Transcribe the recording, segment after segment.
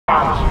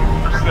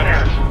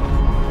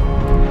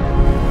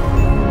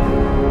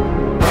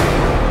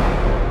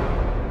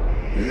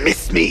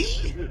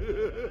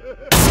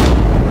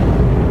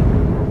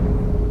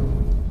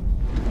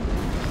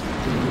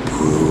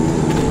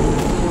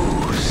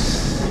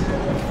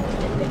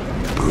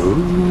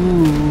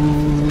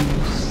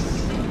Bruce.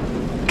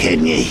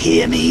 Can you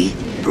hear me,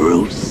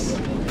 Bruce?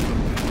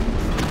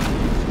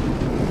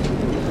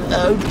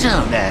 Oh,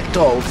 don't act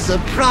all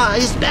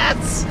surprised,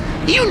 Bats.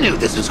 You knew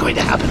this was going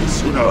to happen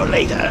sooner or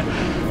later.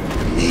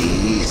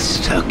 He's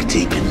stuck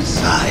deep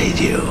inside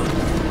you.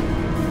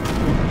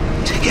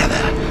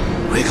 Together,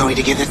 we're going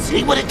to give the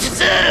city what it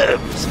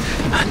deserves.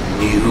 A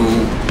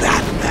new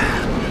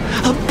Batman.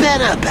 A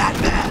better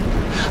Batman.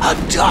 A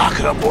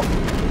darker, more...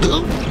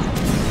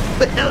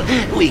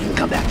 Well, we can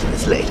come back to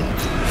this later.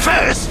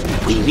 First,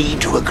 we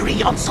need to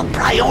agree on some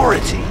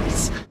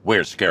priorities.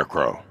 Where's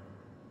Scarecrow?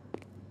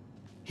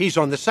 He's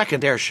on the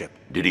second airship.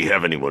 Did he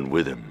have anyone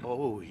with him?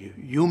 Oh,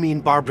 you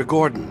mean Barbara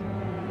Gordon?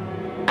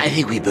 I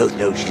think we both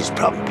know she's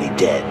probably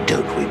dead,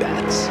 don't we,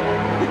 Bats?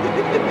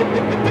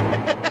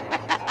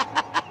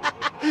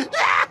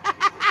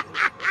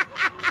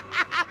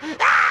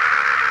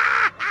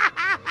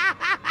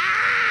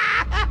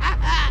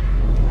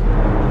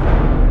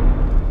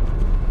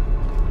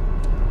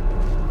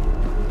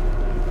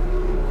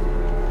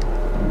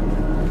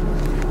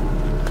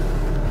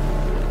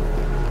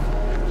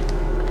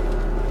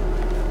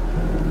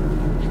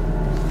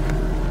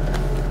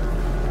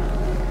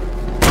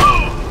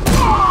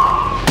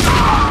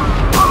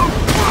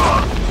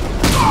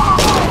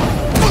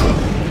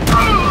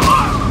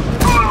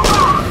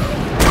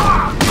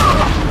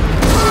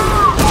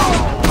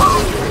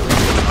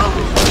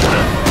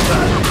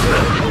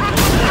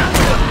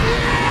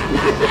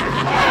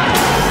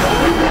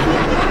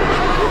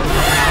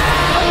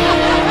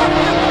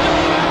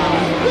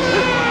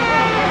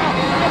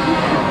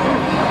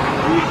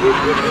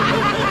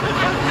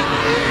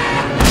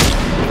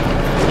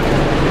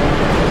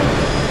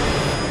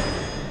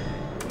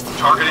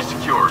 Target is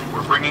secured.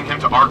 We're bringing him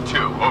to Arc 2.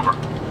 Over.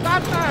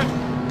 Batman!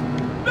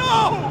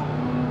 No!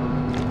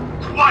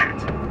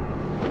 Quiet!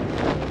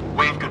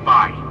 Wave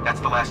goodbye. That's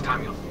the last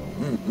time you'll...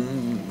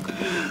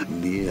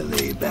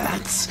 Nearly,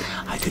 Bats.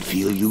 I could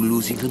feel you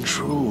losing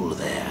control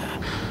there.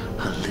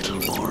 A little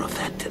more of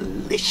that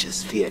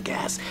delicious fear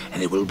gas,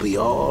 and it will be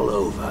all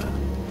over.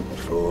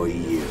 For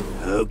you.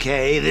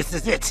 Okay, this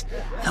is it.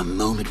 The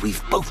moment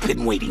we've both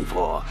been waiting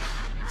for.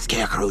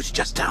 Scarecrow's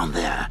just down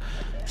there.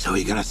 So are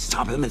you gonna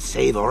stop him and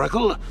save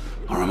Oracle?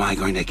 Or am I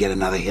going to get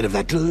another hit of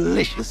that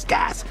delicious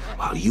gas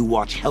while you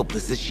watch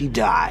helpless as she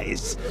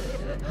dies?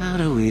 How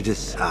do we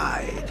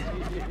decide?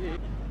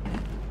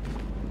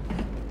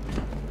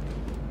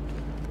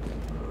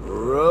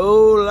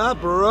 Roll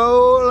up,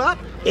 roll up.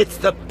 It's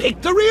the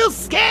Pick the Real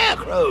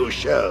Scarecrow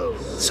show.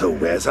 So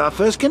where's our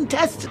first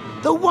contestant?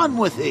 The one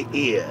with the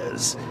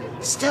ears.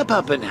 Step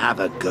up and have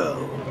a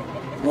go.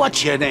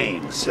 What's your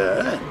name,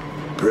 sir?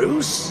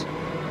 Bruce?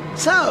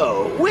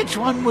 So, which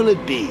one will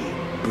it be,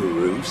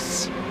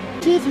 Bruce?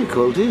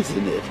 Difficult,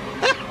 isn't it?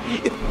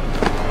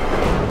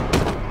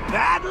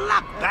 Bad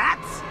luck,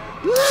 Bats!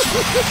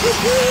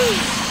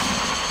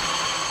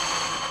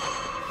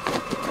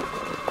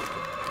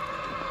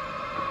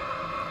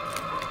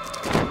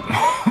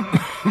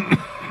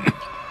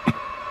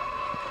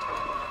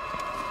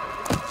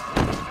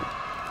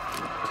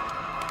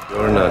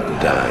 You're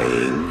not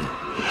dying.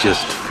 It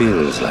just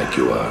feels like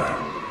you are.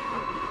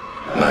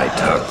 My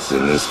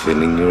toxin is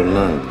filling your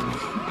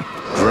lungs,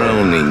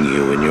 drowning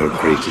you in your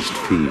greatest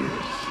fears.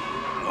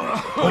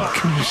 What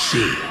can you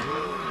see?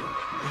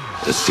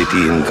 A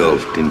city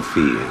engulfed in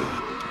fear.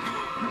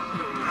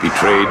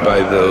 Betrayed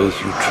by those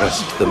you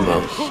trust the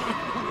most.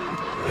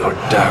 Your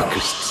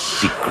darkest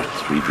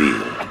secrets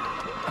revealed.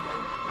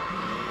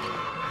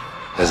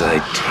 As I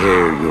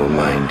tear your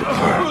mind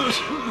apart,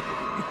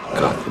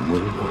 Gotham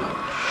will watch.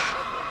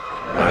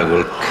 I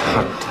will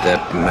cut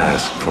that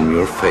mask from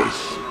your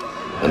face,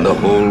 and the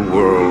whole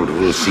world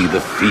will see the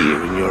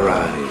fear in your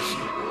eyes.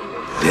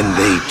 Then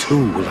they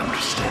too will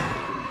understand.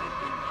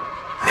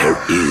 There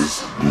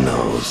is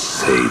no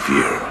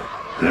savior,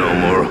 no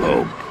more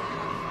hope,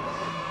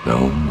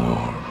 no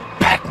more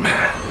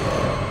Batman.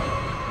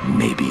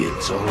 Maybe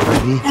it's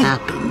already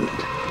happened.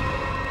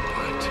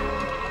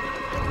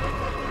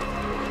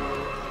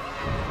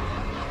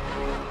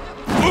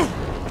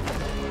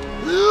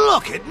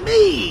 Look at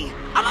me!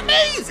 I'm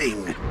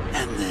amazing!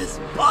 And this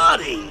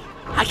body!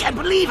 I can't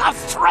believe how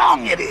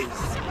strong it is!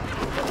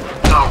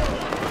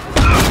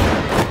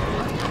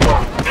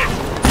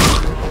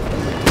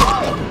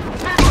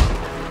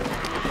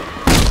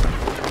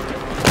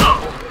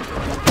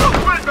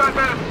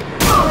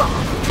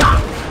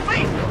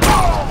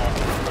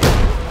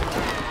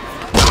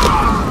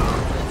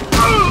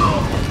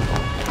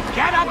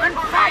 Get up and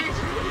fight!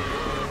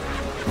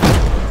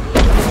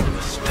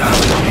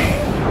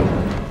 Astonishing.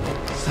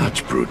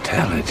 Such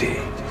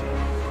brutality.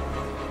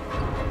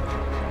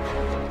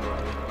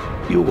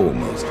 You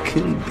almost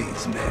killed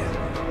these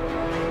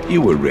men.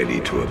 You were ready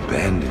to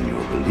abandon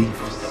your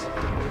beliefs,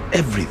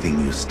 everything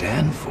you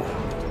stand for.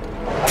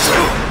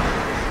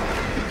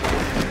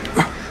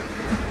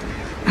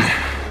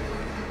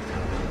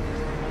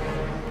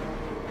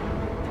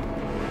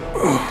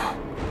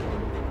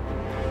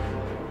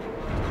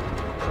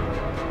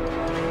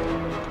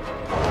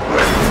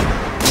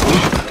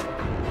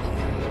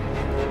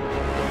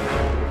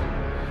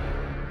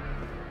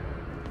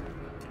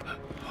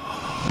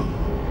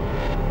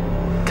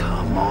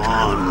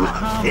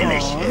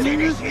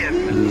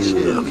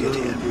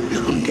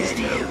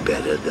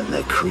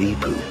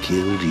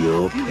 killed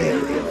your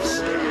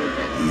parents.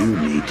 You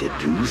need to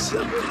do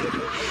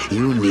something.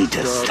 You need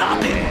to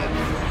stop him.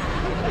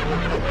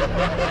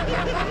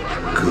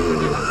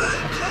 Good.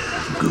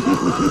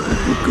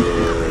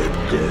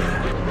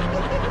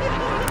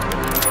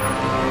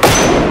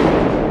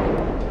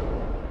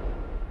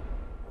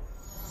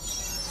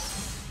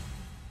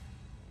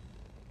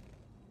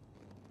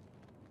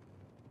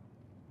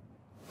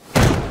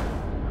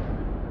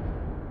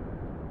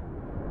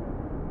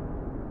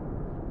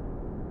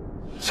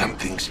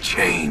 Something's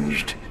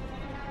changed.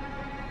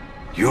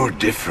 You're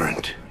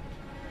different.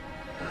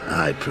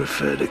 I'd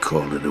prefer to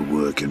call it a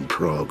work in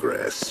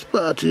progress,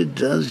 but it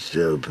does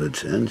show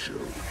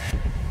potential.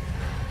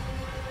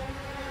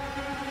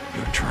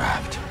 You're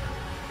trapped.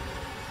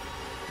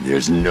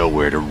 There's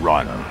nowhere to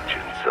run.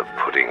 Chance of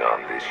putting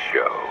on this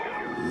show.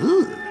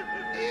 Ooh,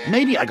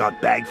 maybe I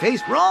got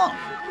bag-faced wrong.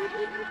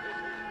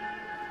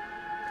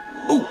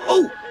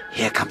 Oh,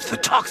 here comes the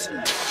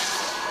toxin.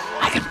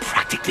 I can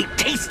practically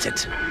taste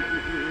it.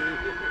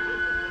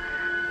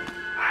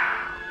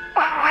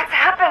 What's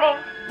happening?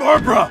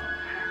 Barbara!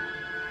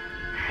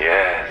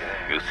 Yes,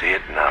 you see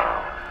it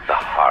now. The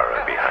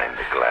horror behind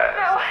the glass.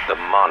 No.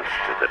 The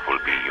monster that will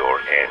be your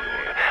end.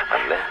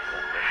 Unless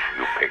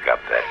you pick up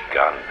that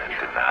gun and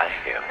deny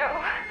him.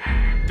 No.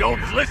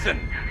 Don't listen!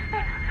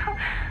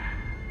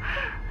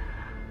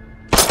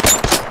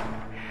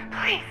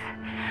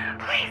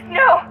 Please,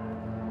 no!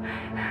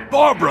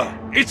 Barbara!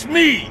 It's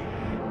me!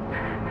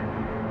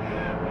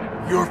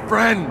 Your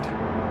friend!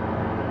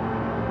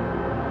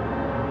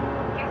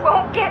 You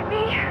won't get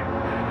me.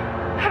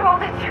 I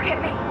won't let you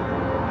get me.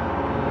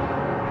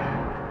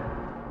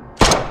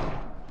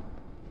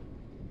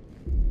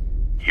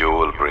 You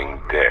will bring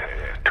death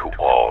to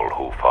all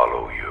who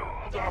follow you.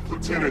 Stop,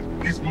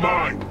 Lieutenant. He's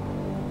mine.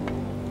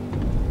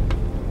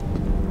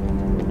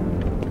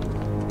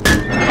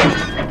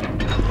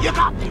 You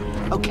got me.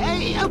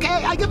 Okay,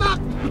 I give up.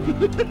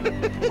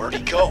 Where'd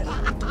he go?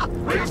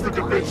 Raise the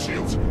defense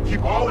shields.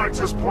 Keep all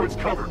access points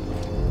covered.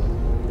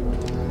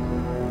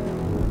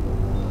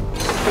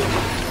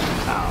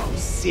 Oh,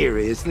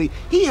 seriously?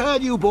 He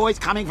heard you boys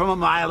coming from a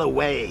mile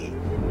away.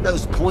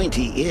 Those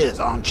pointy ears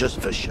aren't just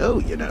for show,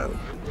 you know.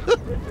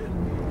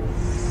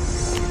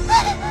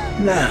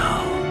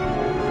 Now.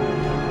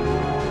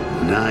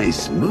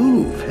 Nice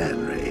move,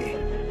 Henry.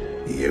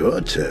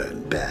 Your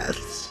turn,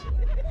 Bats.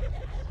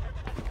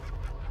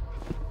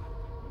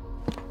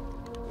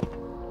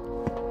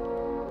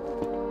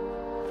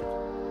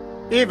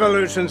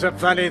 Evolution's a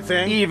funny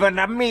thing. Even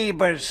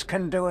amoebas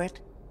can do it.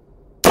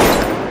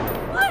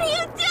 What are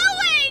you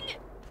doing?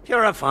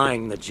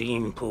 Purifying the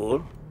gene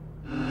pool.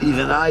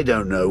 Even I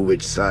don't know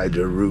which side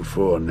to root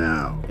for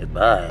now.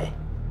 Goodbye.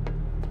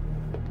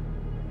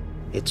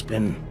 It's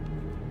been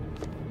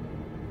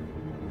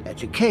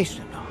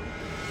educational.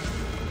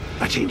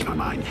 I changed my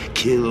mind.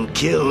 Kill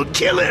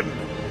him!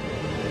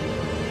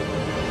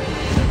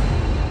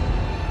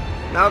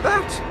 Now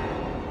that's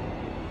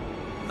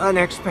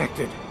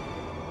unexpected.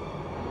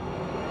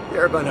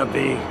 You're gonna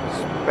be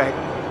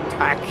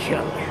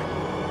spectacular.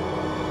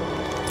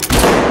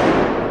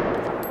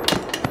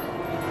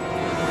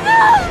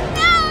 No!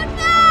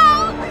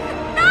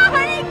 Not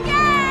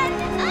again!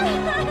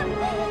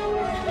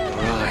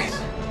 Rise.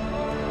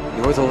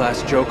 You're the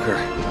last Joker.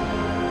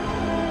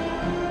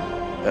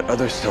 That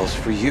other cell's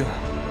for you.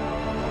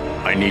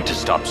 I need to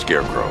stop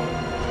Scarecrow.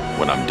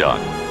 When I'm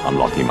done, I'm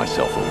locking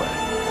myself away.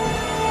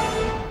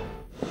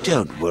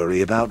 Don't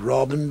worry about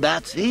Robin,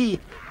 Batsy.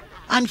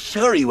 I'm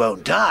sure he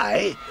won't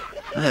die.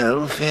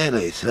 Well,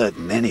 fairly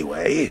certain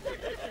anyway.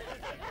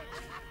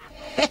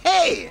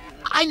 Hey!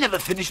 I never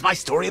finished my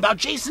story about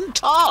Jason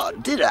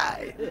Todd, did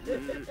I?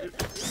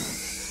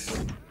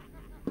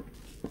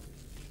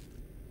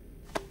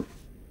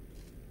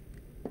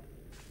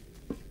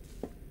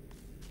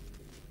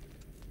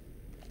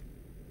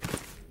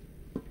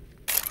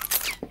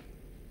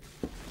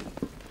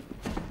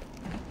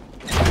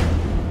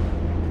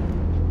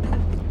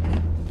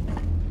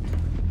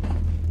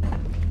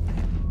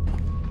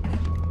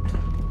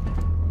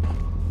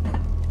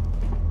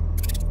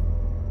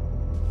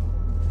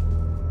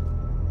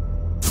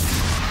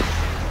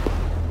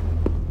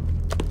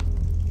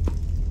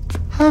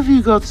 Have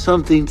you got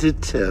something to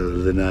tell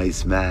the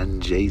nice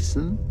man,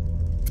 Jason?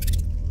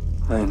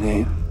 My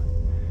name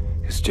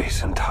is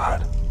Jason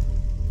Todd.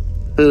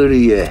 Who do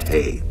you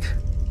hate?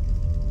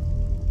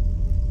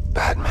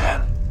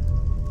 Batman.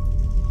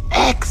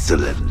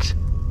 Excellent.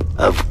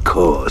 Of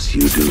course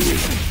you do.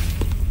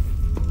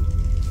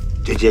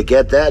 Did you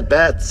get that,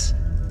 Bats?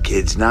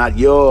 Kid's not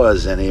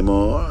yours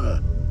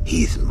anymore.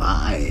 He's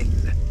mine.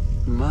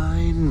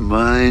 Mine.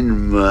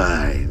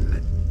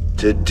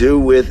 To do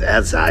with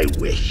as I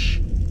wish.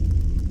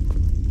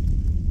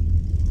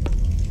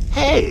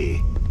 Hey,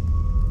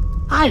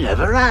 I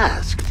never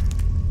asked.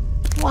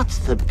 What's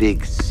the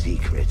big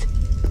secret?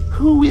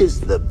 Who is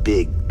the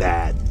big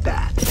bad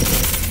bat?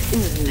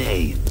 His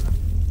name.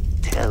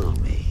 Tell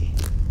me.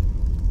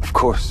 Of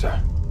course,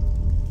 sir.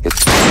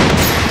 It's...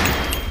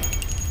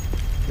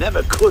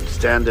 Never could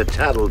stand a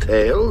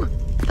tattletale.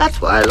 That's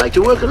why I like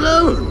to work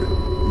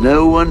alone.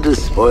 No one to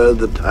spoil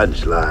the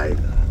punchline.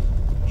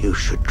 You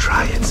should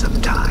try it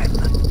sometime.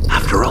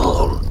 After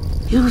all,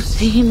 you've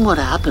seen what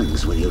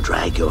happens when you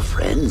drag your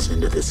friends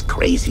into this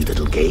crazy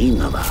little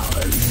game of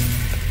ours.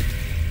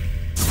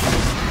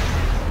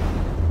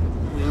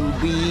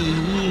 We'll be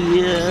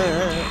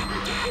here.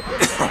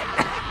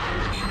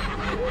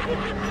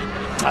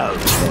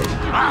 Okay,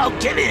 I'll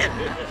get in.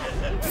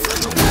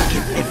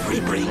 Get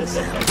every brain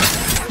cell.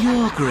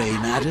 Your gray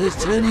matter's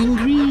turning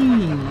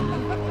green.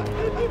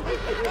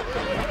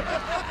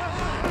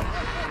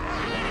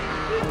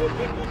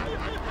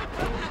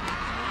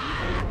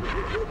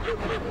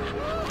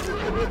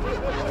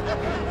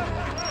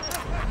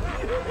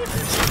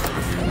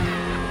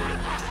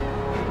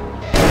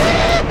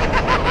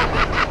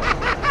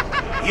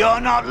 You're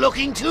not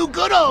looking too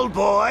good, old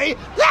boy.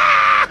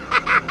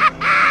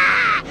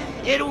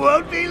 It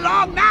won't be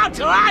long now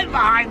till I'm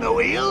behind the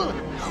wheel.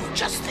 Oh,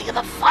 just think of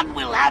the fun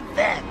we'll have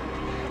then.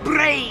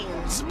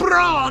 Brains,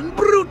 brawn,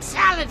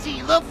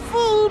 brutality, the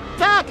full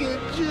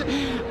package.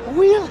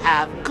 We'll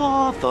have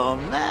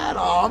Gotham at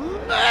our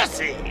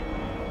mercy.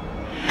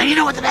 And you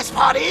know what the best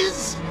part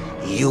is?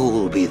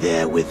 You'll be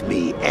there with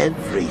me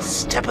every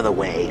step of the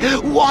way,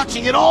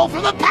 watching it all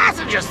from the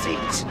passenger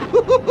seat.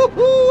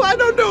 I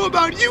don't know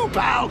about you,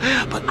 pal,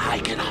 but I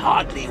can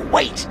hardly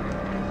wait.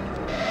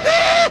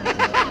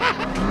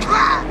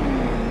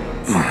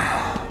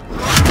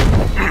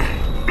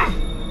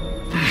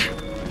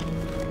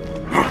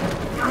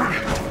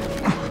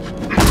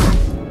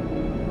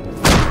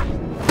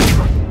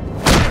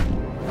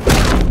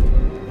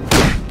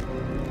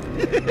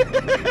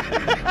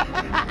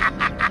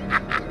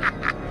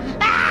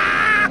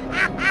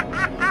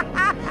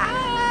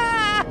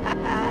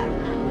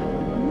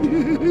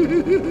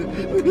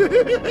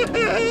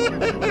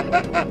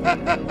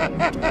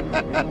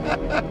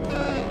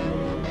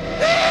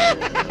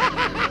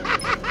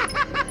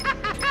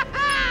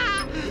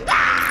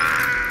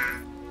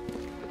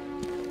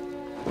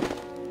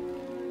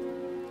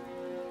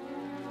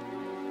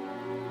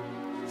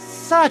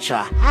 Such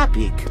a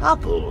happy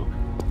couple.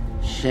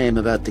 Shame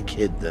about the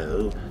kid,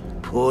 though.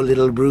 Poor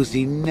little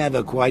Brucey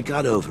never quite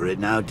got over it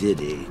now, did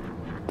he?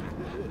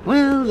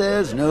 Well,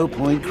 there's no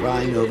point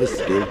crying over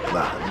spilled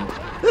blood.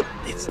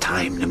 It's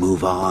time to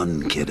move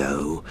on,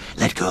 kiddo.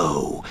 Let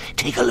go.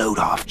 Take a load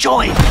off.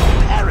 Join your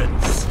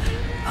parents.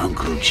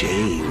 Uncle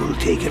Jay will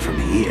take it from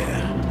here.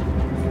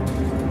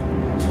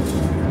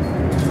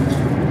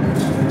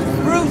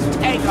 Bruce,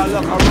 take a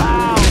look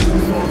around.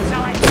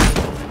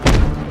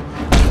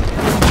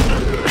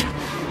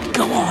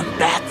 Go on,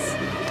 Bats.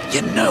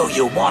 You know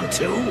you want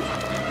to.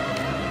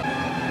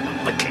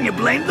 But can you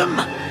blame them?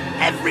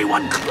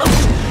 Everyone close.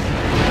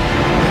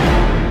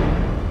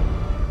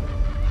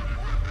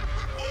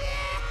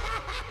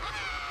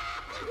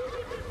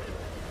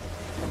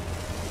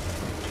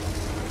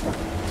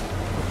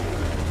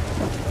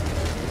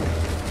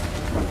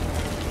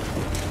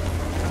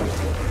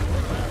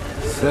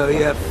 So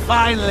you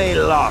finally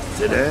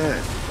lost it, eh?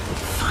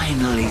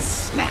 Finally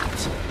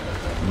snapped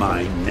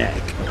my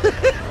neck.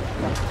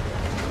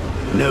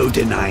 No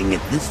denying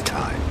it this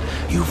time.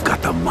 You've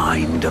got the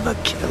mind of a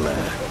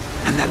killer.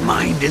 And that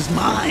mind is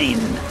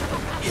mine.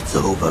 It's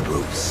over,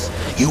 Bruce.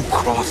 You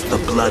crossed the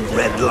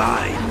blood-red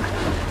line.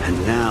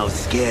 And now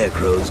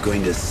Scarecrow's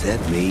going to set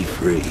me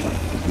free.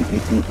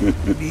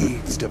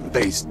 Needs to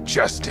face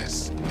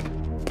justice.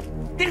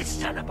 This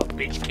son of a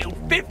bitch killed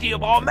 50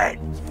 of our men!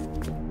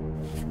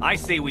 I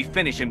say we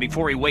finish him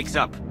before he wakes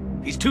up.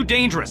 He's too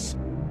dangerous.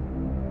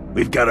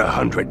 We've got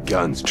 100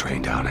 guns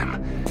trained on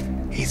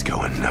him. He's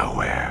going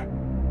nowhere.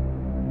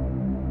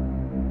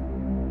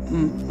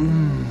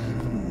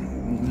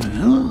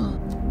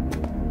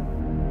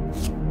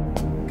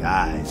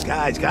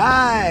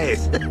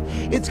 Guys!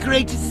 It's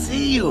great to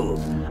see you.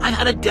 I've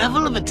had a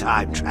devil of a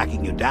time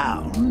tracking you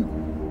down.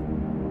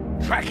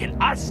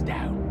 Tracking us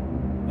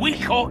down? We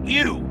caught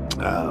you!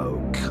 Oh,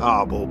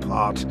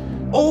 Cobblepot.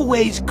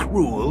 Always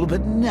cruel,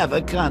 but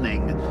never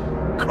cunning.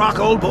 Croc,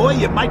 old boy,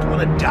 you might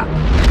want to duck.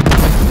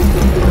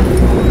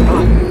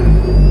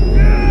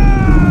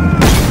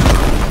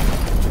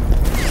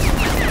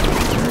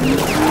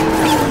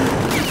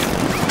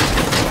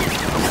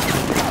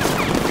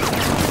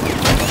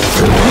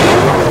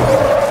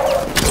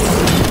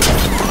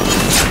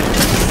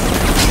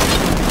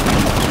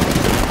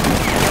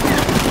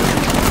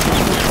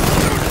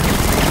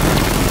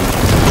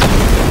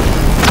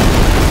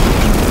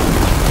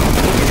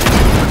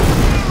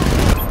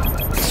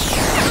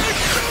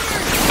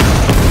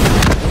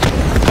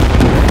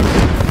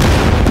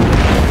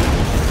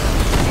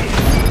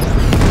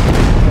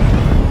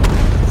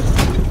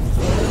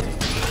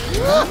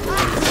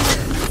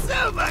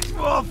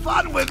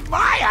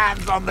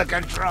 On the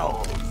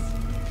controls.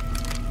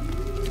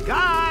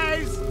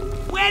 Guys,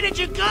 where did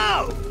you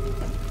go?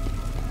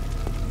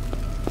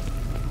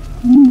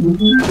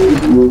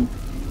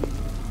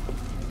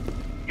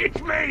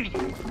 It's me!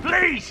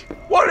 Please!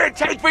 What will it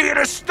take for you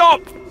to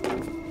stop?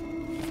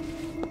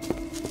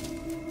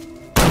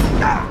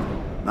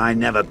 I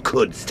never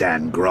could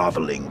stand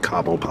groveling,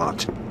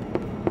 Cobblepot.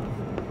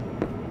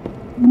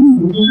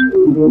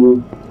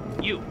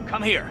 You,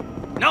 come here.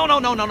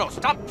 No,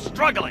 stop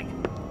struggling.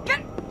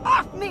 Get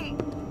off me!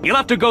 You'll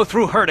have to go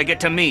through her to get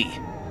to me.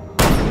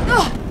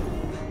 Ugh.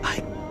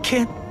 I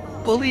can't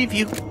believe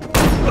you.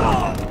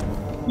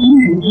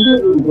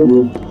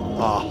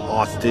 A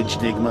hostage,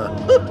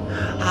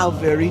 Nigma. How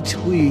very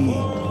twee.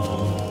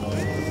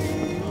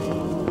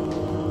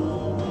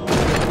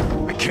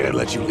 I can't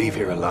let you leave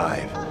here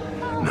alive.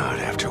 Not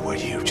after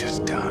what you've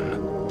just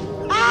done.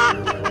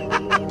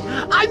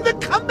 I'm the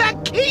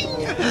comeback king!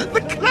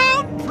 The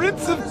clown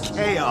prince of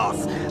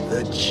chaos!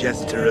 The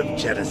jester of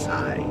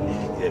genocide.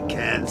 You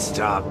can't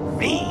stop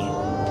me.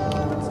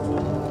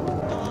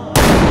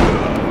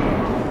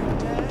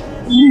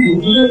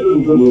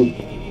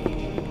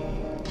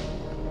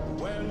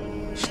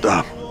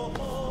 Stop.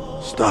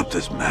 Stop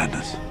this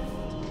madness.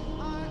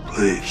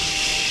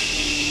 Please.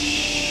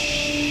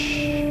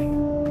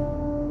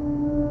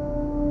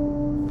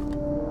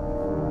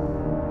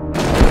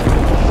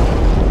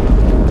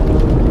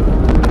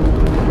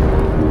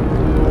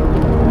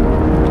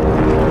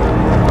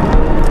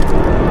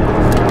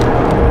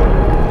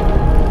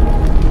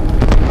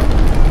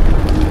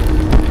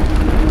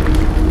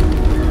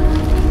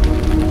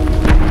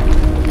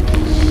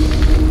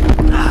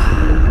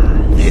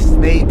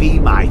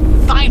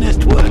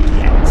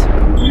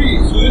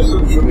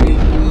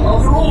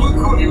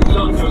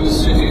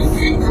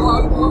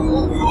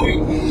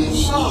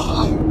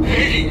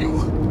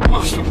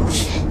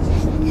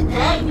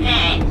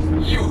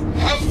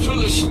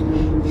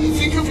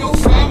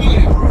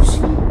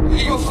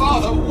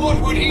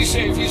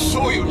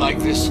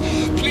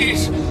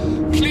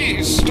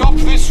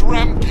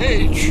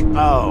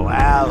 Oh,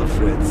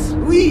 Alfred.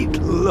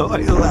 Sweet,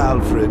 loyal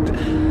Alfred.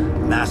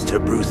 Master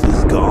Bruce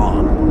is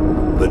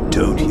gone. But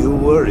don't you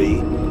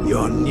worry.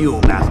 Your new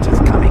master's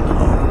coming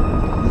home.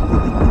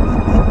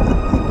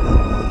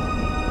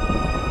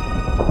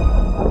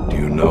 Do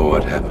you know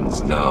what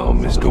happens now,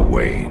 Mr.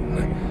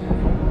 Wayne?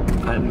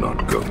 I'm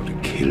not going to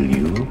kill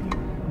you.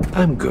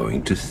 I'm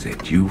going to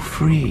set you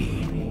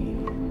free.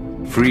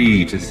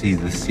 Free to see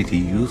the city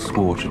you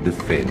swore to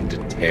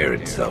defend tear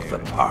itself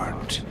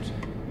apart.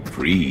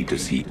 Free to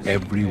see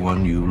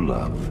everyone you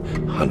love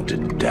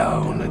hunted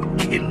down and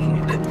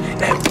killed.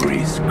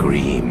 Every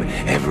scream,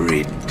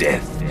 every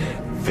death.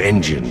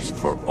 Vengeance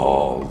for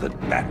all that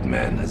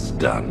Batman has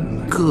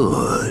done.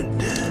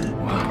 Good.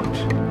 What?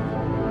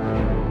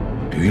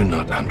 Do you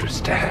not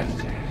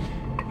understand?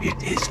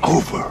 It is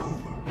over.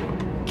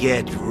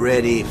 Get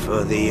ready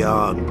for the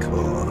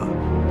encore.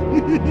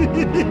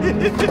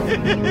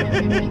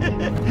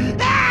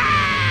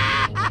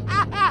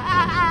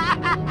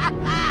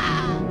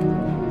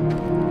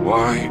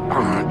 Why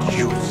aren't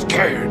you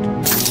scared?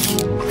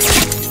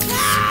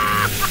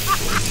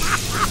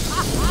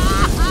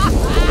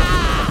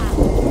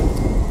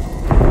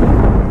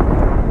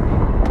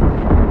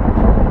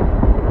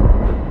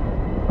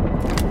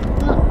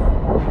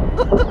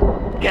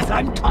 Guess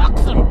I'm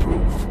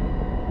toxin-proof.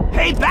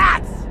 Hey,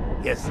 Bats!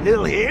 You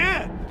still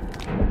here?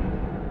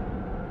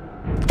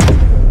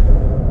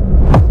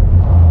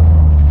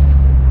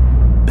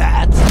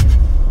 Bats?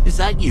 Is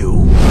that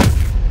you?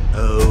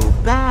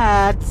 Oh,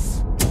 Bats!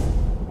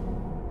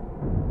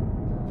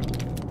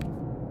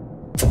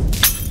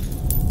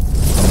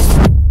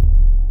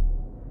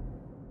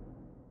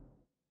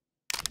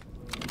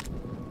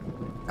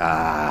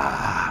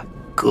 Ah,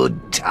 good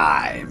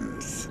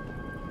times.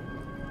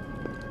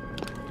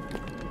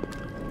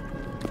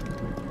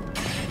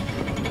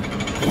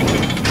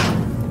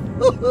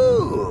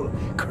 Woohoo!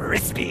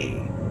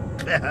 Crispy.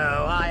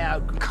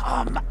 Oh,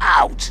 come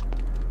out.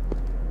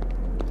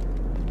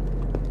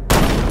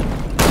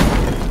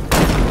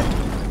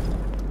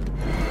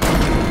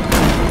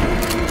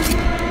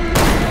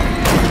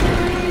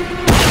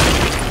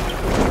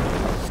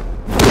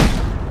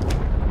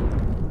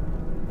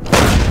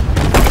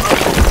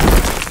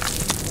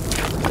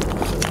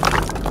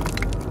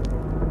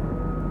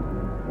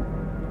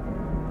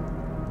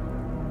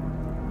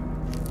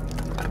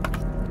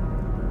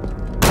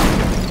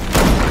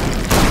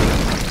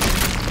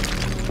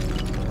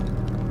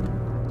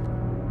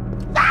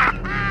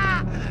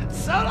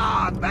 So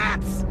long,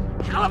 Bats.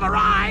 Hell of a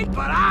ride,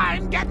 but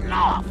I'm getting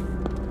off.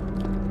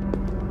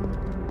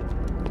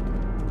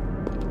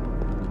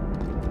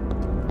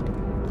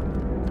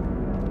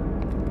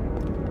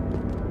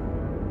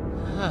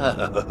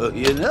 Oh,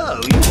 you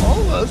know, you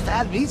almost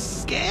had me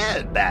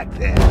scared back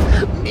there.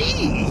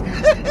 Me?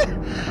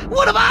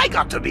 What have I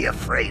got to be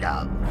afraid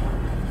of?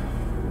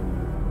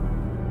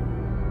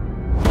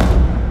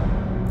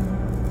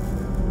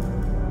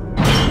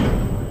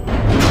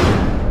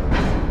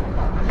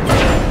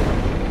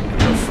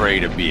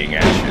 Afraid of being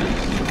ashes.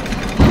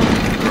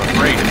 You're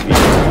afraid of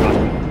being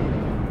forgotten.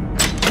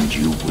 And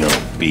you will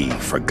be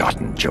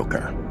forgotten,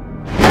 Joker.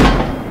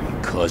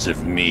 Because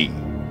of me.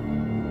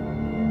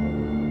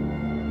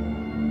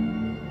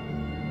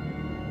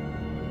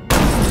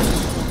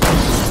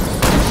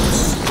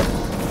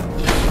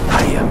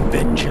 I am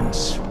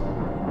vengeance.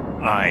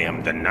 I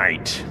am the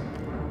Knight.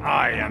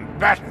 I am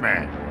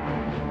Batman.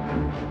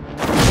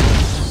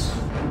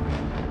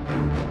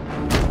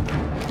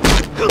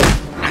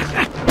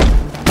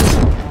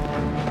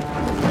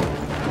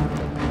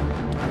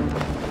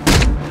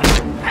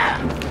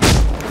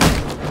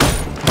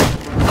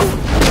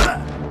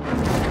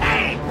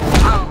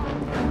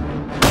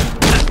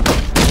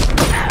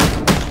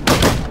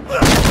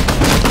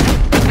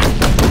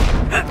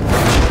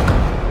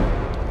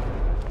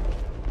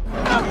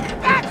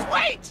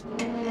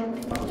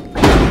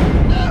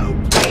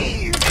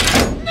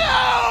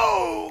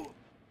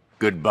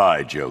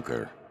 Goodbye,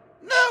 Joker.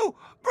 No!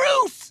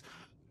 Bruce!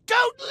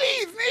 Don't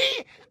leave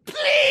me!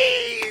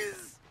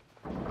 Please!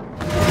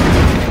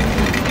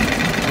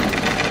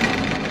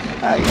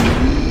 I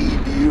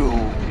need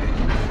you.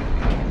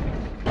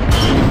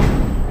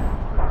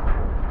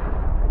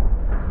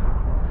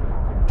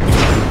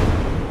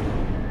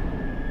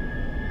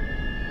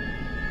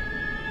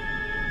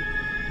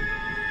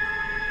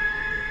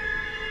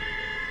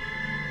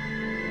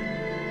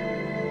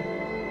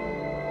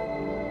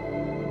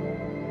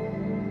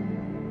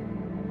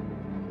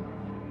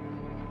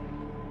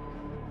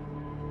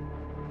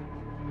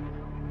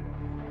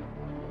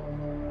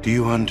 Do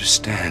you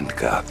understand,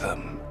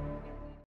 Gotham?